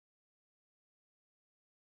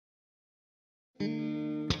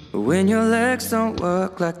When your legs don't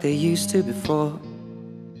work like they used to before,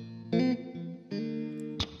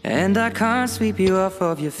 and I can't sweep you off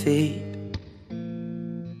of your feet,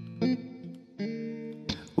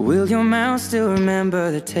 will your mouth still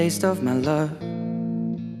remember the taste of my love?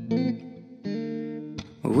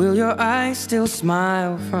 Will your eyes still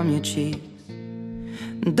smile from your cheeks?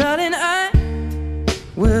 Darling, I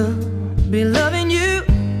will be loving you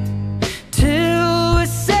till we're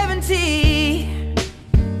 70.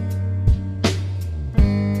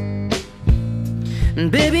 And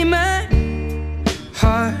baby, my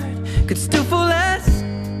heart could still fall as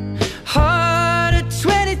hard at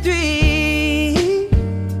 23.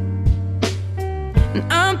 And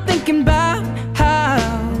I'm thinking about how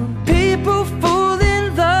people fall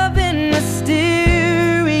in love in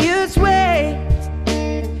mysterious ways.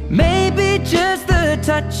 Maybe just the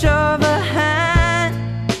touch of a hand.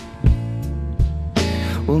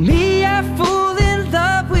 Well, me, I fall in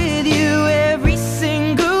love with you every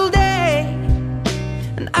single day,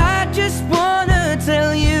 and I just wanna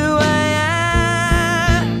tell you I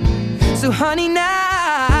am. So honey,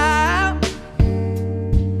 now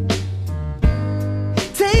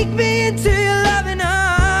take me into your loving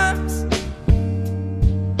arms.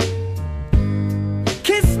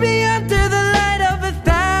 Kiss me under the light of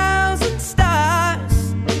 1,000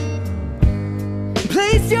 stars.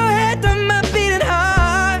 Place your head on my beating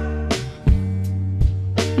heart.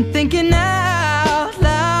 I'm thinking out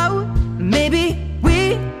loud, maybe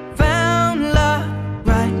we found love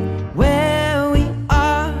right where we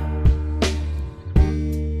are.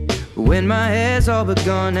 When my hair's all but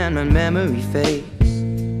gone and my memory fades,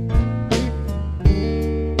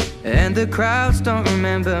 and the crowds don't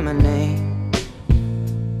remember my name,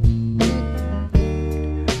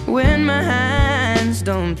 when my hands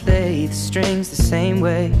don't play the strings the same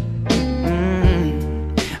way,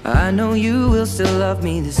 I know you will still love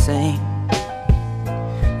me the same.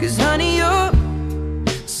 'Cause honey, your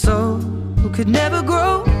soul could never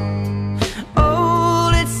grow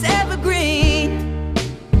old, it's evergreen.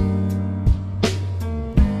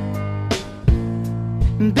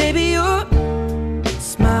 And baby, your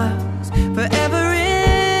smile's forever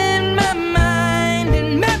in my mind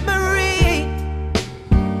and memory.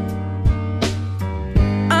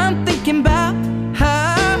 I'm thinking about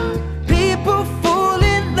how people fall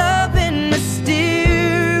in love in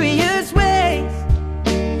mysterious ways,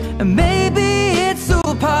 and maybe it's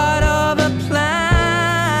all part of a plan.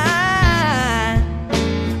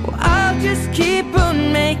 Well, I'll just keep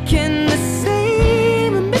on making the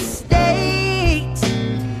same mistakes,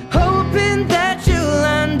 hoping that you'll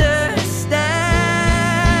understand.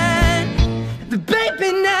 But baby,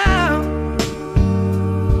 now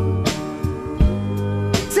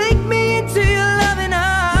take me into your loving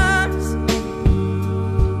arms.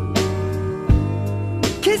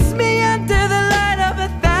 Kiss me under the light of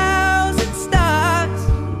 1,000 stars.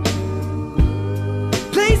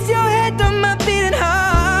 Place your head on my beating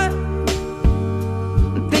heart.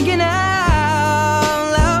 I'm thinking out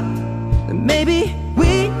loud that maybe